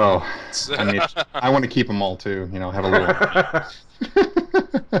 Nice. Oh, I mean, I want to keep them all too. Have a little.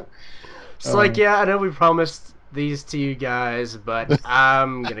 It's like, yeah, I know we promised these to you guys, but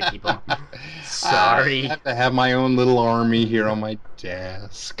I'm gonna keep them. Sorry. I have to have my own little army here on my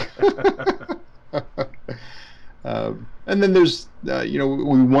desk. And then there's,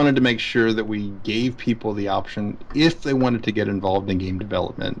 we wanted to make sure that we gave people the option, if they wanted to get involved in game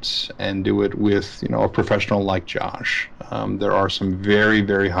development and do it with, a professional like Josh. There are some very,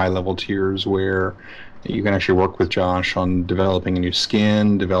 very high-level tiers where you can actually work with Josh on developing a new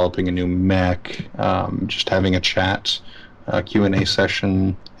skin, developing a new mech, just having a chat, Q&A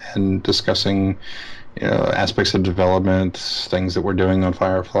session, and discussing aspects of development, things that we're doing on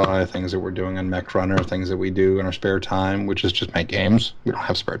Firefly, things that we're doing on Mech Runner, things that we do in our spare time, which is just make games. We don't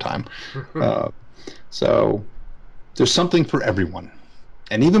have spare time. So there's something for everyone.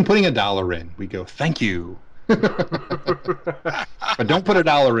 And even putting $1 in, we go, thank you. But don't put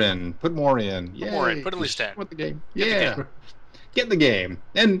 $1 in. Put more in. Put more in. Put at least 10. With the game. Get the game.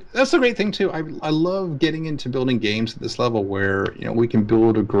 And that's the great thing too. I love getting into building games at this level where we can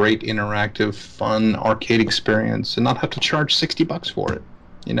build a great interactive, fun arcade experience and not have to charge $60 for it.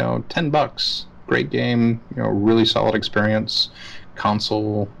 $10. Great game. Really solid experience.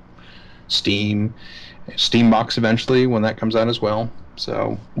 Console, Steam box eventually when that comes out as well.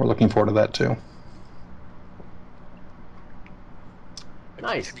 So we're looking forward to that too.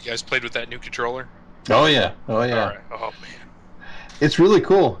 Nice. Have you guys played with that new controller? Oh yeah. All right. Oh man. It's really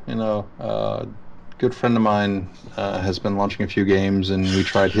cool. A good friend of mine has been launching a few games, and we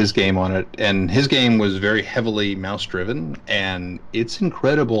tried his game on it. And his game was very heavily mouse-driven, and it's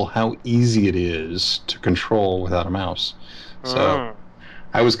incredible how easy it is to control without a mouse. So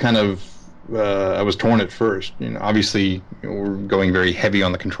I was kind of I was torn at first. Obviously we're going very heavy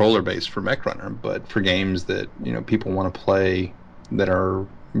on the controller base for Mech Runner, but for games that people want to play that are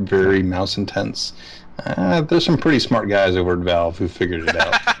very mouse intense. There's some pretty smart guys over at Valve who figured it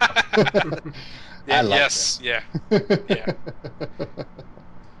out. I like it. Yeah.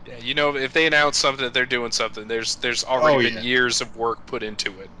 If they announce something, they're doing something. There's already been years of work put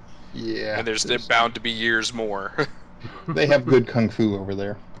into it. Yeah. And there's bound to be years more. They have good kung fu over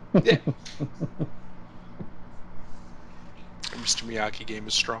there. Yeah. Mr. Miyagi game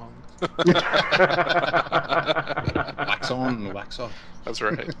is strong. Wax on, wax off. That's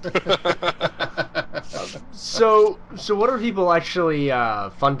right. So what are people actually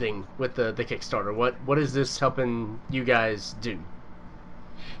funding with the Kickstarter? What is this helping you guys do?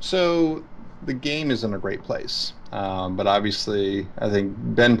 So the game is in a great place, but obviously I think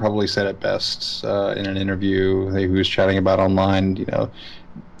Ben probably said it best in an interview he was chatting about online.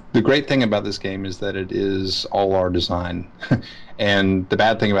 The great thing about this game is that it is all our design. And the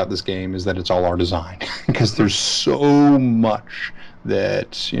bad thing about this game is that it's all our design. Because there's so much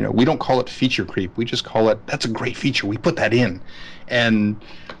that, we don't call it feature creep. We just call it, that's a great feature. We put that in. And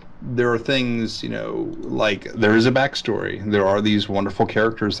there are things, like there is a backstory. There are these wonderful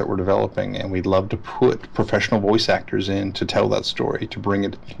characters that we're developing, and we'd love to put professional voice actors in to tell that story, to bring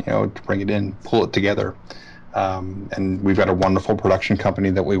it in, pull it together. And we've got a wonderful production company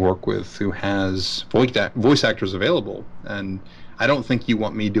that we work with who has voice actors available. And I don't think you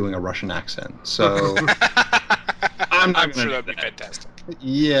want me doing a Russian accent, so I'm sure that'd be fantastic.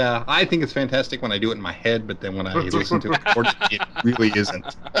 Yeah, I think it's fantastic when I do it in my head, but then when I listen to it, it really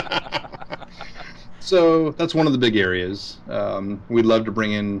isn't. So that's one of the big areas. We'd love to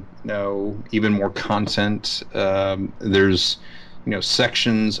bring in, even more content. There's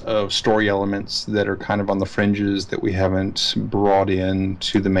sections of story elements that are kind of on the fringes that we haven't brought in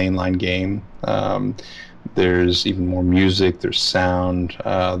to the mainline game. There's even more music. There's sound.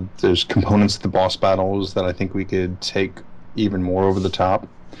 There's components of the boss battles that I think we could take even more over the top.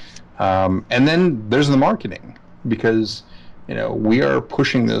 And then there's the marketing, because we are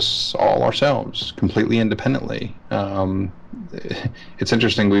pushing this all ourselves, completely independently. It's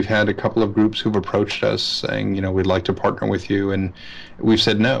interesting. We've had a couple of groups who've approached us saying, we'd like to partner with you, and we've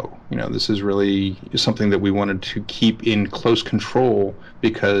said no. This is really something that we wanted to keep in close control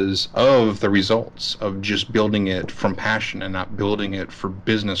because of the results of just building it from passion and not building it for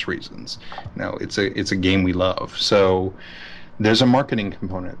business reasons. It's a game we love. So there's a marketing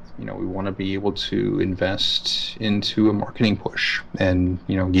component. We want to be able to invest into a marketing push and,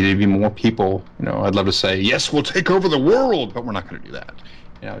 get even more people. I'd love to say, yes, we'll take over the world, but we're not going to do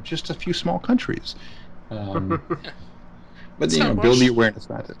that. Just a few small countries. But, build the awareness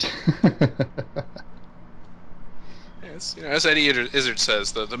about it. Yes, as Eddie Izzard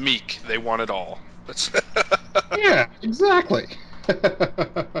says, the meek, they want it all. Yeah, exactly.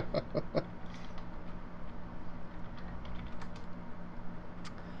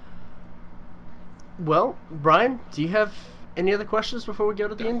 Well, Brian, do you have any other questions before we go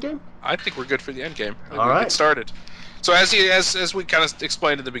to the end game? I think we're good for the end game. All right. Get started. So as we kind of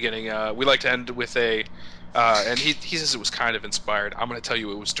explained in the beginning, we like to end with a, and he says it was kind of inspired. I'm going to tell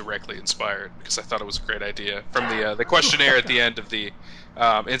you it was directly inspired because I thought it was a great idea from the questionnaire at the end of the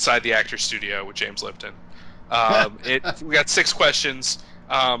Inside the Actors Studio with James Lipton. We got 6 questions.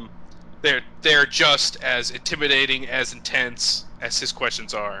 They're just as intimidating, as intense as his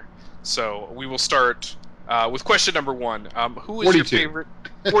questions are. So we will start with question number 1. Who is 42. your favorite?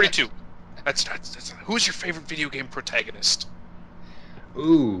 42. That's who's your favorite video game protagonist?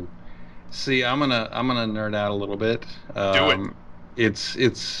 Ooh, see, I'm gonna nerd out a little bit. Do it.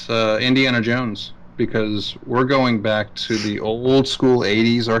 It's Indiana Jones, because we're going back to the old school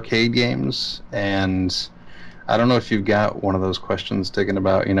 '80s arcade games, and I don't know if you've got one of those questions thinking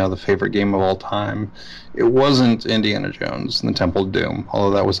about the favorite game of all time. It wasn't Indiana Jones and the Temple of Doom,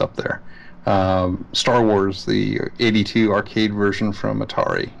 although that was up there. Star Wars, the '82 arcade version from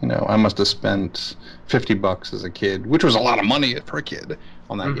Atari. I must have spent $50 as a kid, which was a lot of money for a kid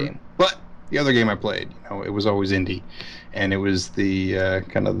on that game. But the other game I played, it was always indie, and it was the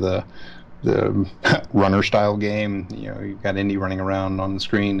kind of the runner style game. You got Indy running around on the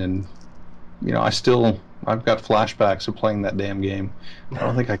screen, and I've got flashbacks of playing that damn game. I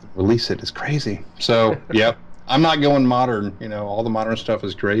don't think I can release it. It's crazy. So, yep. I'm not going modern. All the modern stuff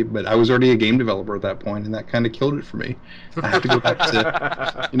is great, but I was already a game developer at that point, and that kind of killed it for me. I have to go back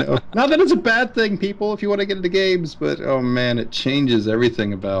to, not that it's a bad thing, people, if you want to get into games, but, oh, man, it changes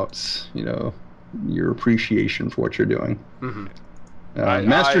everything about, your appreciation for what you're doing. Mm-hmm.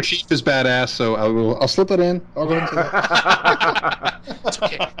 Master Chief is badass, so I'll slip it in. I'll go into that. It's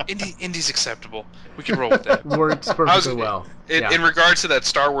okay. Indy's acceptable. We can roll with that. Works perfectly well. In regards to that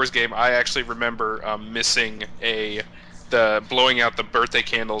Star Wars game, I actually remember missing the blowing out the birthday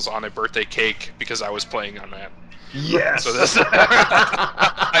candles on a birthday cake because I was playing on that. Yes. So that's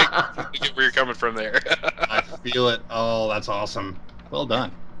I get where you're coming from there. I feel it. Oh, that's awesome. Well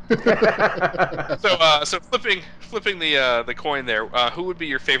done. So flipping the coin there, who would be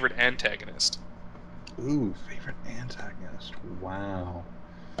your favorite antagonist? Ooh, favorite antagonist. Wow.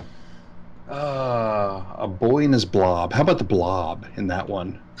 A boy and his blob. How about the blob in that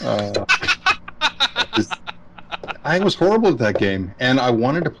one? I was horrible at that game, and I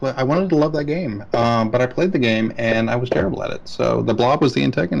wanted to love that game, but I played the game and I was terrible at it. So the blob was the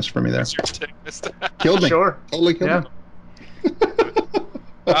antagonist for me there. Killed me. Sure. Totally killed me.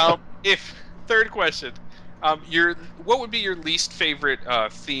 If third question, what would be your least favorite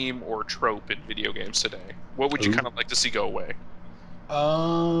theme or trope in video games today? What would you kind of like to see go away?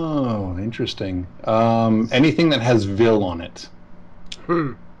 Oh, interesting. Anything that has Vil on it.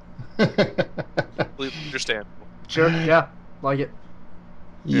 Completely understandable. Sure. Yeah. Like it.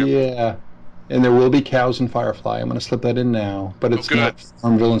 Yeah. And there will be cows in Firefly. I'm going to slip that in now, but it's not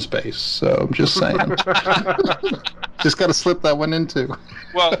Farmville in space. So I'm just saying. Just got to slip that one in too.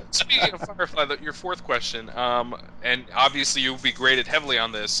 Well, speaking of Firefly, your fourth question, and obviously you'll be graded heavily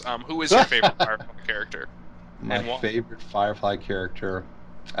on this. Who is your favorite Firefly character? My favorite Firefly character,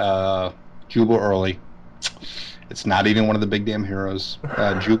 Jubal Early. It's not even one of the big damn heroes.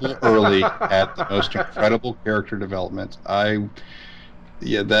 Jubal Early had the most incredible character development.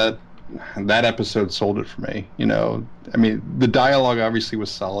 That episode sold it for me. I mean, the dialogue obviously was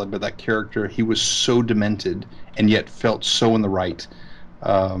solid, but that character, he was so demented and yet felt so in the right.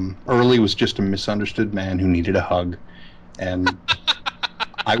 Early was just a misunderstood man who needed a hug, and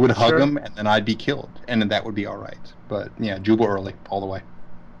I would hug him, and then I'd be killed, and then that would be all right. But yeah, Jubal Early all the way.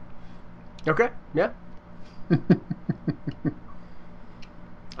 Okay. Yeah.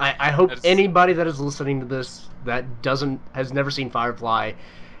 I hope anybody that is listening to this that has never seen Firefly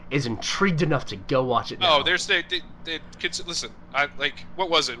is intrigued enough to go watch it now. Oh, listen. What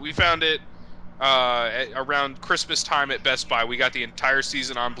was it? We found it around Christmas time at Best Buy. We got the entire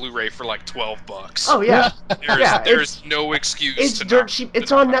season on Blu-ray for like $12. Oh yeah, there's no excuse. It's dirt cheap.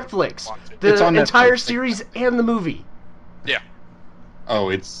 It's on Netflix. The entire series and the movie. Yeah. Oh,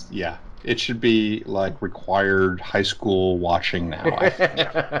 it should be like required high school watching now. I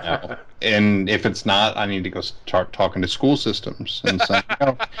think. And if it's not, I need to go start talking to school systems and saying,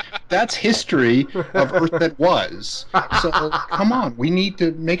 that's history of Earth that was. So come on, we need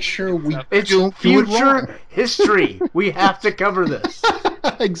to make sure we don't do it wrong. Future history. We have to cover this.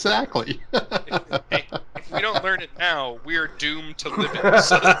 Exactly. If we don't learn it now, we are doomed to live it.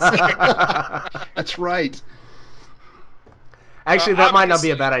 So that's right. Actually, that might not be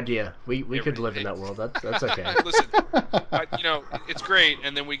a bad idea. We could live in that world. That's okay. Listen, it's great,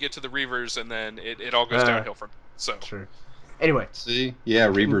 and then we get to the Reavers, and then it all goes downhill from so. Sure. Anyway. See? Yeah,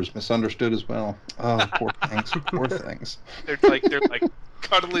 Reavers misunderstood as well. Oh, poor things. Poor things. They're like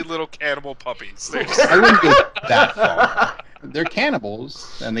cuddly little cannibal puppies. I wouldn't go that far. They're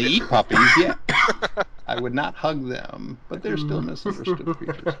cannibals, and they eat puppies, yeah. I would not hug them, but they're still misunderstood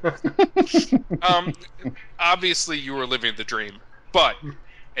creatures. Obviously, you were living the dream, but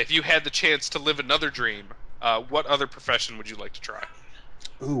if you had the chance to live another dream, what other profession would you like to try?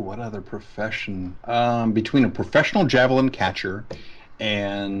 Ooh, what other profession? Between a professional javelin catcher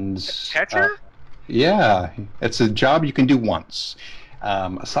and... Catcher? Yeah, it's a job you can do once.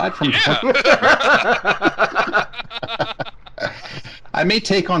 Aside from... I may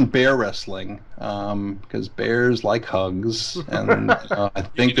take on bear wrestling, because bears like hugs, and I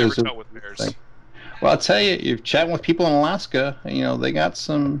think there's a thing. Well, I'll tell you, you're chatting with people in Alaska, they got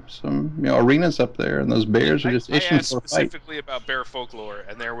some arenas up there, and those bears are just itching for a fight. Specifically about bear folklore,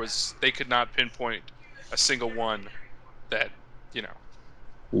 and they could not pinpoint a single one that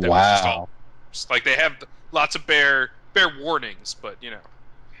wow. Just like they have lots of bear warnings, but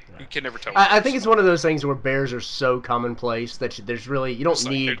you can never tell. I think it's one of those things where bears are so commonplace that there's really you don't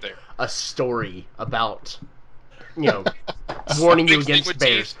need a story about warning you against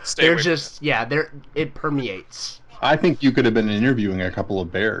bears. They're just it permeates. I think you could have been interviewing a couple of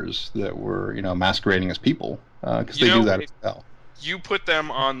bears that were masquerading as people because they do that as well. You put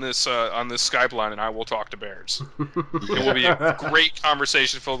them on this Skype line, and I will talk to bears. It will be a great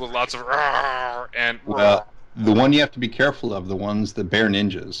conversation filled with lots of and. The one you have to be careful of, the ones, the bear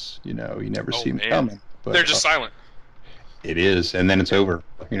ninjas, you never see them coming. But, they're just silent. It is, and then it's over.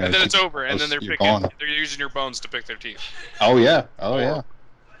 And then it's over, and then they're using your bones to pick their teeth. Oh, yeah. Oh, yeah.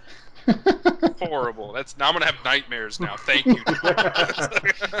 Horrible. Now I'm going to have nightmares now. Thank you.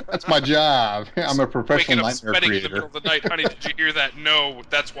 That's my job. I'm a professional nightmare creator. In the middle of the night, honey, did you hear that? No,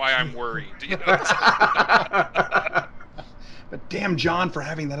 that's why I'm worried. But damn John for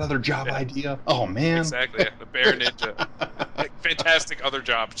having that other job idea. Oh, man. Exactly. The bear ninja. Fantastic other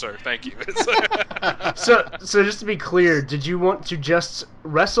job, sir. Thank you. So just to be clear, did you want to just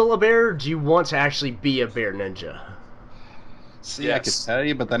wrestle a bear, or do you want to actually be a bear ninja? See, yes. I could tell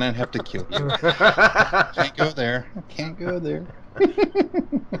you, but then I'd have to kill you. Can't go there. Can't go there.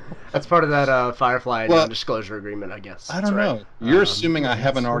 That's part of that Firefly non-disclosure agreement, I guess. I don't know. You're assuming I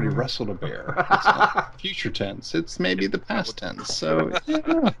haven't already wrestled a bear. It's not future tense. It's maybe the past tense. So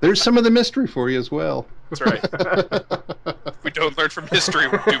there's some of the mystery for you as well. That's right. If we don't learn from history,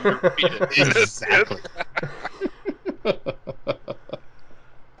 we're doomed to repeat it. Exactly.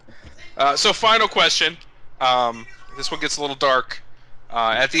 So final question. This one gets a little dark.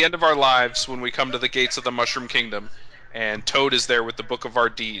 At the end of our lives, when we come to the gates of the Mushroom Kingdom, and Toad is there with the Book of Our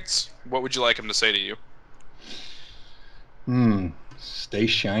Deeds, what would you like him to say to you? Stay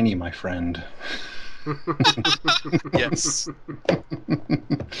shiny, my friend. Yes.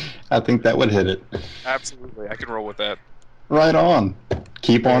 I think that would hit it. Absolutely. I can roll with that. Right on.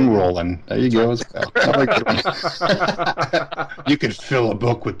 Keep on rolling. There you go as well. You could fill a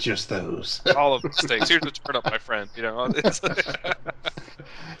book with just those. All of those things. Here's the turn up, my friend.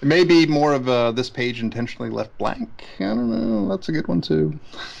 It may be more of this page intentionally left blank. I don't know. That's a good one too.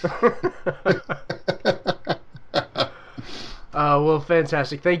 Well,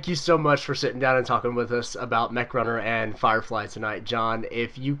 fantastic. Thank you so much for sitting down and talking with us about Mech Runner and Firefly tonight, John.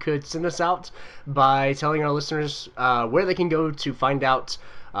 If you could send us out by telling our listeners where they can go to find out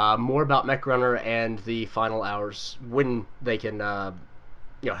more about Mech Runner and the final hours, when they can,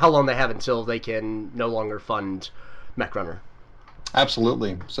 how long they have until they can no longer fund Mech Runner.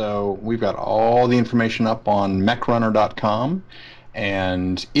 Absolutely. So we've got all the information up on mechrunner.com.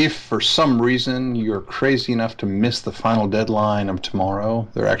 And if for some reason you're crazy enough to miss the final deadline of tomorrow,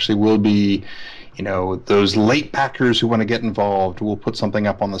 there actually will be, those late packers who want to get involved. We'll put something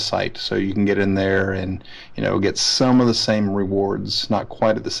up on the site so you can get in there and, get some of the same rewards. Not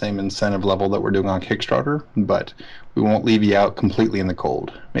quite at the same incentive level that we're doing on Kickstarter, but we won't leave you out completely in the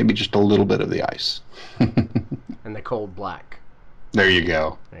cold. Maybe just a little bit of the ice. And the cold black. There you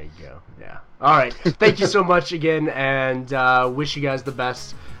go. There you go. Yeah. All right. Thank you so much again, and wish you guys the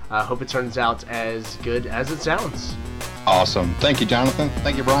best. Hope it turns out as good as it sounds. Awesome. Thank you, Jonathan.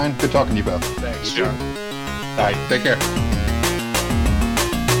 Thank you, Brian. Good talking to you both. Thanks, John. All right. Take care.